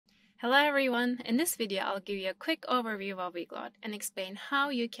Hello everyone! In this video, I'll give you a quick overview of Weglot and explain how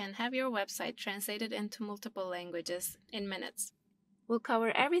you can have your website translated into multiple languages in minutes. We'll cover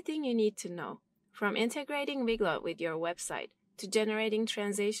everything you need to know, from integrating Weglot with your website, to generating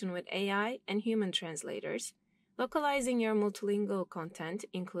translation with AI and human translators, localizing your multilingual content,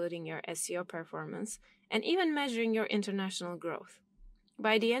 including your SEO performance, and even measuring your international growth.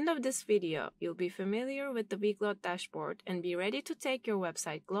 By the end of this video, you'll be familiar with the Weglot dashboard and be ready to take your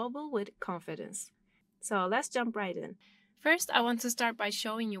website global with confidence. So let's jump right in. First, I want to start by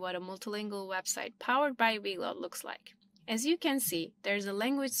showing you what a multilingual website powered by Weglot looks like. As you can see, there's a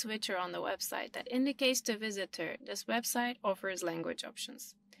language switcher on the website that indicates to visitor this website offers language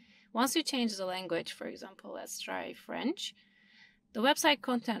options. Once you change the language, for example, let's try French, the website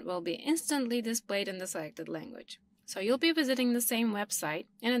content will be instantly displayed in the selected language. So you'll be visiting the same website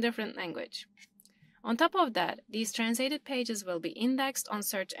in a different language. On top of that, these translated pages will be indexed on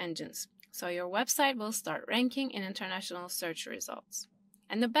search engines, so your website will start ranking in international search results.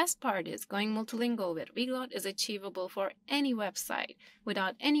 And the best part is going multilingual with Weglot is achievable for any website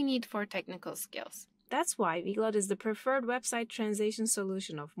without any need for technical skills. That's why Weglot is the preferred website translation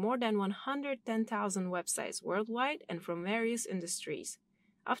solution of more than 110,000 websites worldwide and from various industries.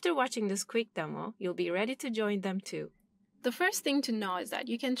 After watching this quick demo, you'll be ready to join them too. The first thing to know is that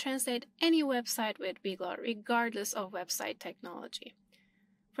you can translate any website with Weglot regardless of website technology.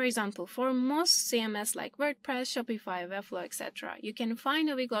 For example, for most CMS like WordPress, Shopify, Webflow, etc., you can find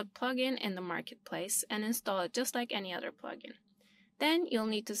a Weglot plugin in the marketplace and install it just like any other plugin. Then you'll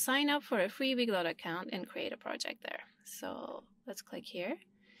need to sign up for a free Weglot account and create a project there. So let's click here.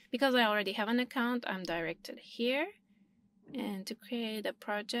 Because I already have an account, I'm directed here. And to create a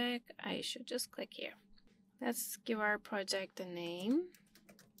project, I should just click here. Let's give our project a name.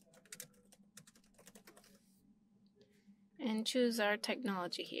 And choose our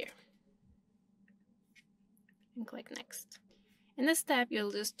technology here. And click Next. In this step,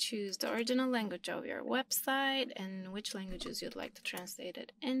 you'll just choose the original language of your website and which languages you'd like to translate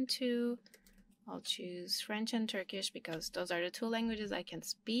it into. I'll choose French and Turkish because those are the two languages I can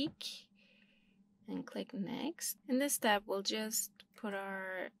speak. And click Next. In this step, we'll just put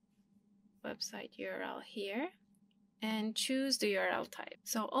our website URL here and choose the URL type.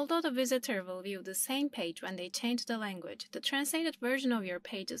 So although the visitor will view the same page when they change the language, the translated version of your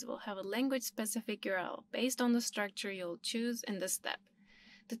pages will have a language-specific URL based on the structure you'll choose in this step.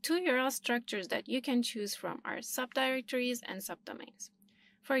 The two URL structures that you can choose from are subdirectories and subdomains.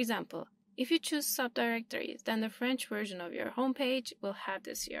 For example, if you choose subdirectories, then the French version of your homepage will have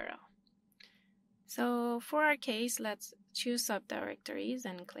this URL. So for our case, let's choose subdirectories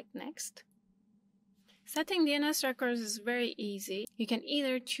and click Next. Setting DNS records is very easy. You can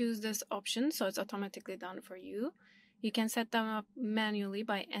either choose this option, so it's automatically done for you. You can set them up manually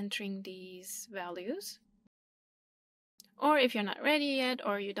by entering these values. Or if you're not ready yet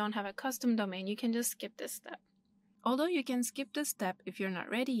or you don't have a custom domain, you can just skip this step. Although you can skip this step if you're not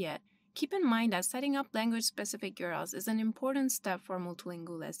ready yet, keep in mind that setting up language-specific URLs is an important step for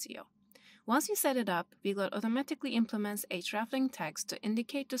multilingual SEO. Once you set it up, Weglot automatically implements hreflang text to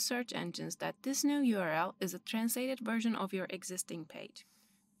indicate to search engines that this new URL is a translated version of your existing page.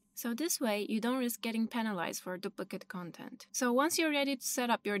 So this way, you don't risk getting penalized for duplicate content. So once you're ready to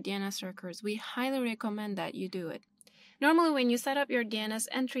set up your DNS records, we highly recommend that you do it. Normally, when you set up your DNS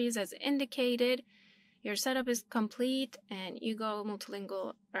entries as indicated, your setup is complete and you go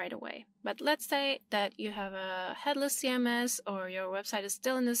multilingual right away. But let's say that you have a headless CMS or your website is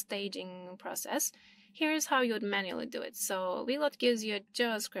still in the staging process. Here's how you would manually do it. So Weglot gives you a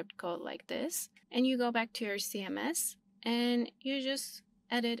JavaScript code like this, and you go back to your CMS and you just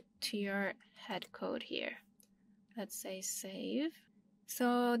add it to your head code here. Let's say save.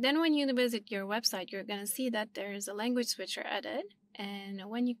 So then when you visit your website, you're going to see that there is a language switcher added. And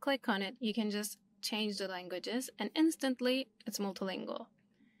when you click on it, you can just change the languages and instantly it's multilingual.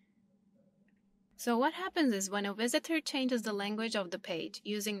 So what happens is when a visitor changes the language of the page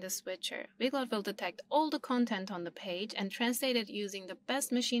using the switcher, Weglot will detect all the content on the page and translate it using the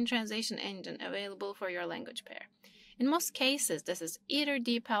best machine translation engine available for your language pair. In most cases, this is either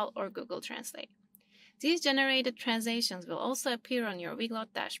DeepL or Google Translate. These generated translations will also appear on your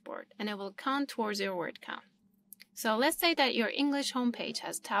Weglot dashboard and it will count towards your word count. So let's say that your English homepage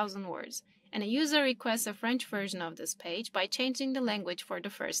has 1,000 words and a user requests a French version of this page by changing the language for the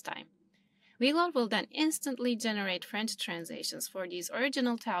first time. Weglot will then instantly generate French translations for these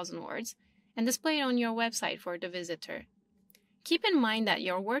original 1,000 words and display it on your website for the visitor. Keep in mind that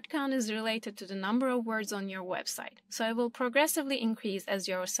your word count is related to the number of words on your website, so it will progressively increase as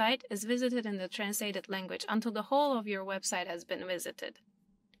your site is visited in the translated language until the whole of your website has been visited.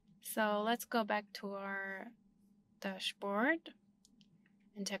 So let's go back to our dashboard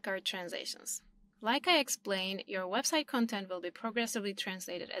and check our translations. Like I explained, your website content will be progressively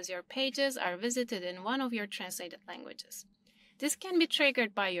translated as your pages are visited in one of your translated languages. This can be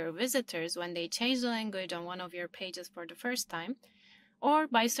triggered by your visitors when they change the language on one of your pages for the first time, or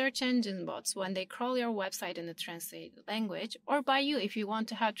by search engine bots when they crawl your website in the translated language, or by you if you want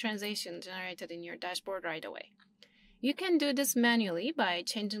to have translation generated in your dashboard right away. You can do this manually by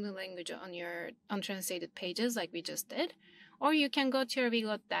changing the language on your untranslated pages like we just did, or you can go to your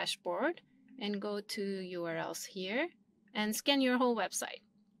Weglot dashboard and go to URLs here and scan your whole website.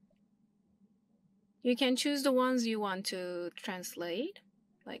 You can choose the ones you want to translate,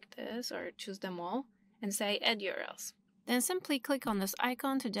 like this, or choose them all, and say Add URLs. Then simply click on this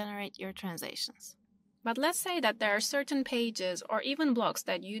icon to generate your translations. But let's say that there are certain pages or even blogs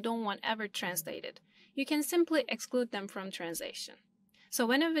that you don't want ever translated. You can simply exclude them from translation. So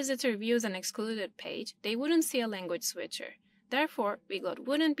when a visitor views an excluded page, they wouldn't see a language switcher. Therefore, Weglot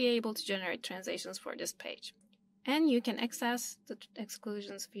wouldn't be able to generate translations for this page. And you can access the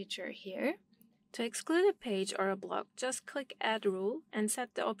exclusions feature here. To exclude a page or a blog, just click Add Rule and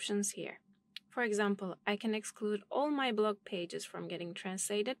set the options here. For example, I can exclude all my blog pages from getting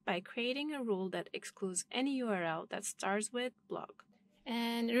translated by creating a rule that excludes any URL that starts with blog.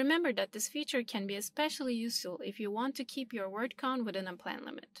 And remember that this feature can be especially useful if you want to keep your word count within a plan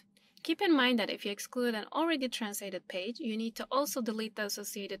limit. Keep in mind that if you exclude an already translated page, you need to also delete the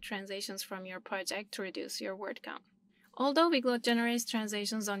associated translations from your project to reduce your word count. Although Weglot generates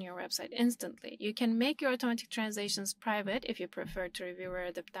translations on your website instantly, you can make your automatic translations private if you prefer to review or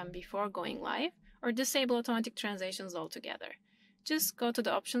edit them before going live, or disable automatic translations altogether. Just go to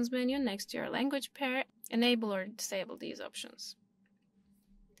the options menu next to your language pair, enable or disable these options.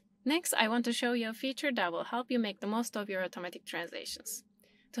 Next, I want to show you a feature that will help you make the most of your automatic translations.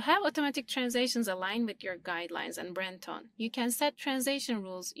 To have automatic translations align with your guidelines and brand tone, you can set translation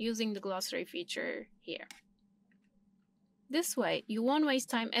rules using the Glossary feature here. This way, you won't waste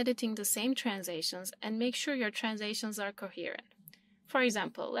time editing the same translations and make sure your translations are coherent. For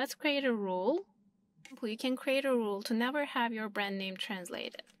example, let's create a rule. You can create a rule to never have your brand name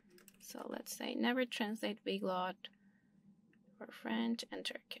translated. So let's say never translate Weglot for French and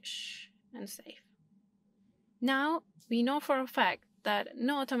Turkish, and save. Now, we know for a fact that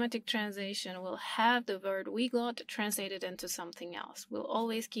no automatic translation will have the word Weglot translated into something else. We'll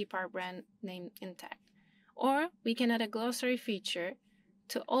always keep our brand name intact. Or we can add a glossary feature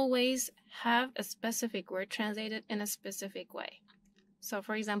to always have a specific word translated in a specific way. So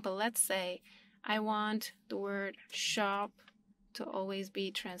for example, let's say I want the word shop to always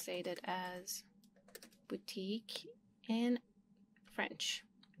be translated as boutique in French.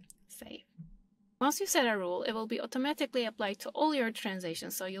 Save. Once you set a rule, it will be automatically applied to all your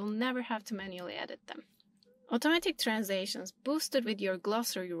translations, so you'll never have to manually edit them. Automatic translations boosted with your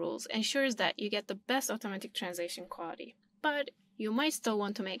glossary rules ensures that you get the best automatic translation quality. But you might still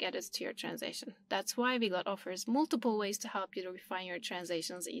want to make edits to your translation. That's why Weglot offers multiple ways to help you to refine your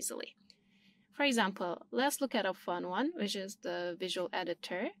translations easily. For example, let's look at a fun one, which is the visual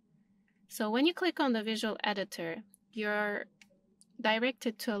editor. So when you click on the visual editor, you're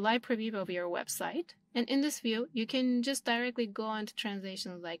directed to a live preview of your website. And in this view, you can just directly go on to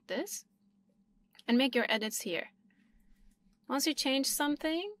translations like this and make your edits here. Once you change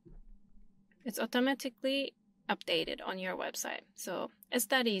something, it's automatically updated on your website. So it's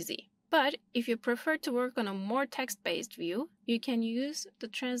that easy. But if you prefer to work on a more text-based view, you can use the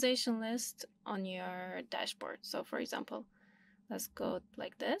translation list on your dashboard. So for example, let's go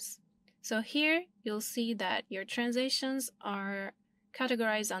like this. So here you'll see that your translations are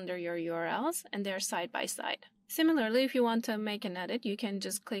categorized under your URLs and they're side by side. Similarly, if you want to make an edit, you can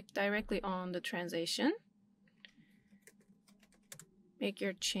just click directly on the translation, make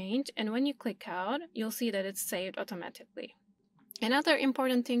your change, and when you click out, you'll see that it's saved automatically. Another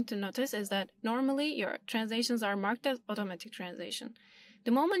important thing to notice is that normally your translations are marked as automatic translation.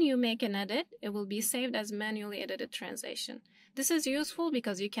 The moment you make an edit, it will be saved as manually edited translation. This is useful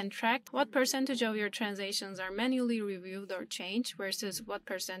because you can track what percentage of your translations are manually reviewed or changed versus what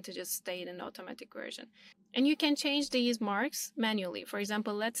percentages stayed in the automatic version. And you can change these marks manually. For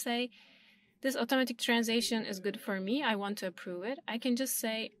example, let's say this automatic translation is good for me. I want to approve it. I can just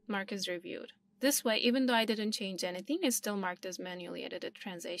say mark as reviewed. This way, even though I didn't change anything, it's still marked as manually edited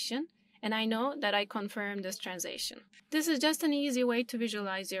translation. And I know that I confirmed this translation. This is just an easy way to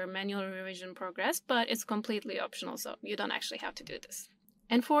visualize your manual revision progress, but it's completely optional, so you don't actually have to do this.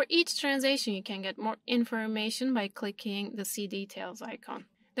 And for each translation, you can get more information by clicking the See Details icon.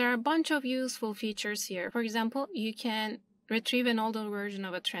 There are a bunch of useful features here. For example, you can retrieve an older version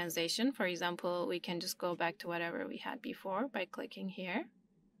of a translation. For example, we can just go back to whatever we had before by clicking here.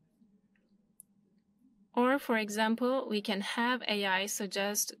 Or, for example, we can have AI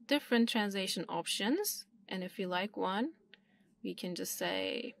suggest different translation options. And if we like one, we can just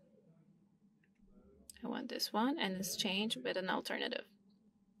say, I want this one, and it's changed with an alternative.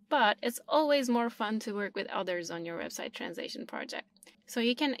 But it's always more fun to work with others on your website translation project. So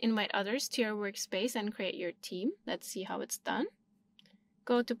you can invite others to your workspace and create your team. Let's see how it's done.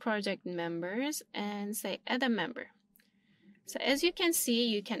 Go to Project Members and say Add a Member. So as you can see,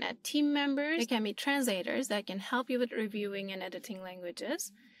 you can add team members. They can be translators that can help you with reviewing and editing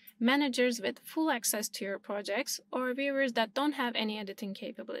languages, managers with full access to your projects, or viewers that don't have any editing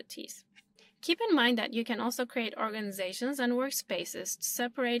capabilities. Keep in mind that you can also create organizations and workspaces to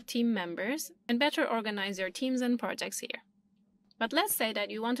separate team members and better organize your teams and projects here. But let's say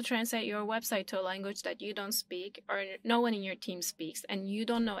that you want to translate your website to a language that you don't speak or no one in your team speaks, and you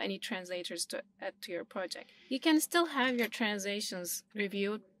don't know any translators to add to your project. You can still have your translations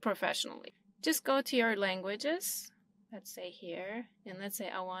reviewed professionally. Just go to your languages, let's say here, and let's say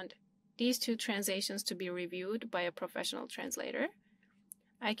I want these 2 translations to be reviewed by a professional translator.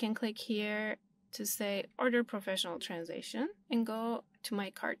 I can click here to say Order Professional Translation and go to my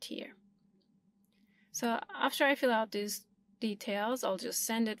cart here. So after I fill out these details, I'll just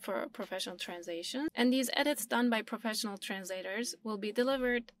send it for a professional translation. And these edits done by professional translators will be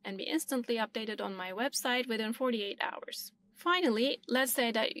delivered and be instantly updated on my website within 48 hours. Finally, let's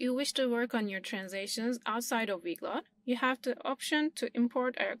say that you wish to work on your translations outside of Weglot. You have the option to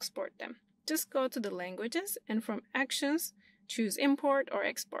import or export them. Just go to the languages and from Actions, choose Import or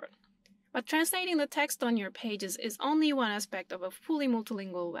Export. But translating the text on your pages is only one aspect of a fully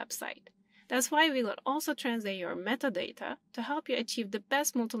multilingual website. That's why Weglot also translate your metadata to help you achieve the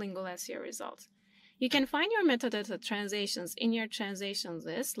best multilingual SEO results. You can find your metadata translations in your translations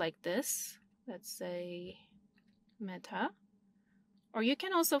list like this. Let's say meta. Or you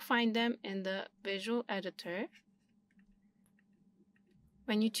can also find them in the visual editor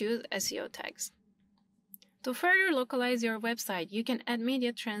when you choose SEO tags. To further localize your website, you can add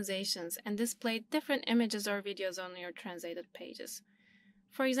media translations and display different images or videos on your translated pages.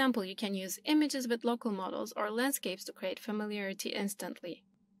 For example, you can use images with local models or landscapes to create familiarity instantly.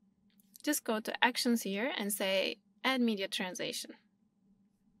 Just go to Actions here and say Add Media Translation.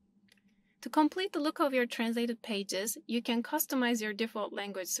 To complete the look of your translated pages, you can customize your default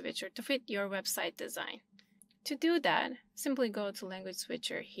language switcher to fit your website design. To do that, simply go to Language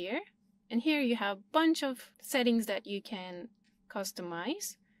Switcher here. And here you have a bunch of settings that you can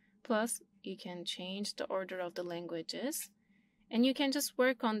customize. Plus, you can change the order of the languages. And you can just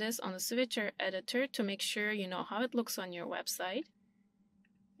work on this on the switcher editor to make sure you know how it looks on your website.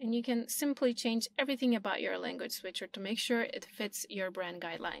 And you can simply change everything about your language switcher to make sure it fits your brand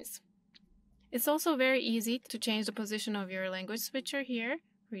guidelines. It's also very easy to change the position of your language switcher here.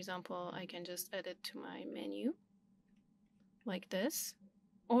 For example, I can just add it to my menu like this.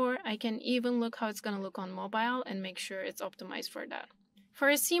 Or I can even look how it's going to look on mobile and make sure it's optimized for that. For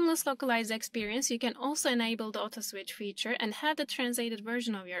a seamless localized experience, you can also enable the auto switch feature and have the translated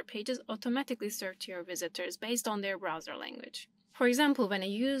version of your pages automatically served to your visitors based on their browser language. For example, when a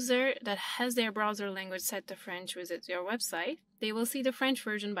user that has their browser language set to French visits your website, they will see the French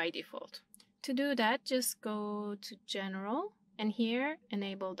version by default. To do that, just go to General and here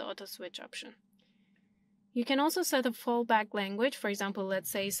enable the auto switch option. You can also set a fallback language. For example, let's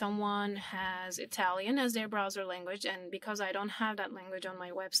say someone has Italian as their browser language, and because I don't have that language on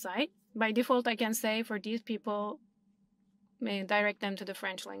my website, by default I can say for these people, may direct them to the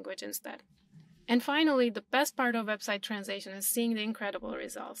French language instead. And finally, the best part of website translation is seeing the incredible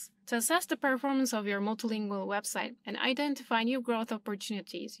results. To assess the performance of your multilingual website and identify new growth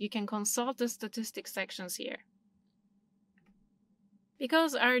opportunities, you can consult the statistics sections here.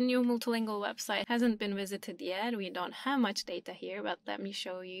 Because our new multilingual website hasn't been visited yet, we don't have much data here, but let me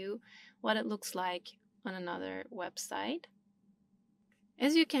show you what it looks like on another website.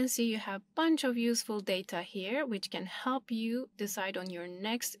 As you can see, you have a bunch of useful data here, which can help you decide on your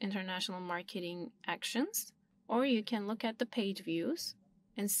next international marketing actions. Or you can look at the page views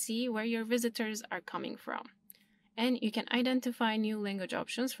and see where your visitors are coming from. And you can identify new language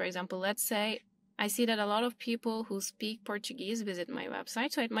options. For example, let's say I see that a lot of people who speak Portuguese visit my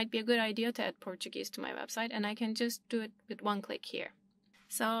website, so it might be a good idea to add Portuguese to my website, and I can just do it with one click here.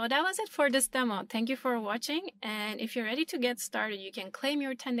 So that was it for this demo. Thank you for watching, and if you're ready to get started, you can claim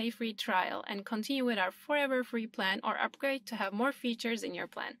your 10-day free trial and continue with our forever free plan or upgrade to have more features in your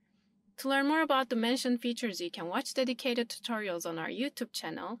plan. To learn more about the mentioned features, you can watch dedicated tutorials on our YouTube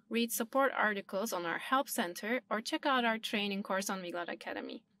channel, read support articles on our Help Center, or check out our training course on Weglot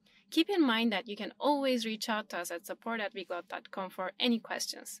Academy. Keep in mind that you can always reach out to us at support@weglot.com for any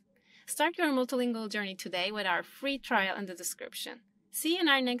questions. Start your multilingual journey today with our free trial in the description. See you in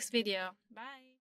our next video. Bye!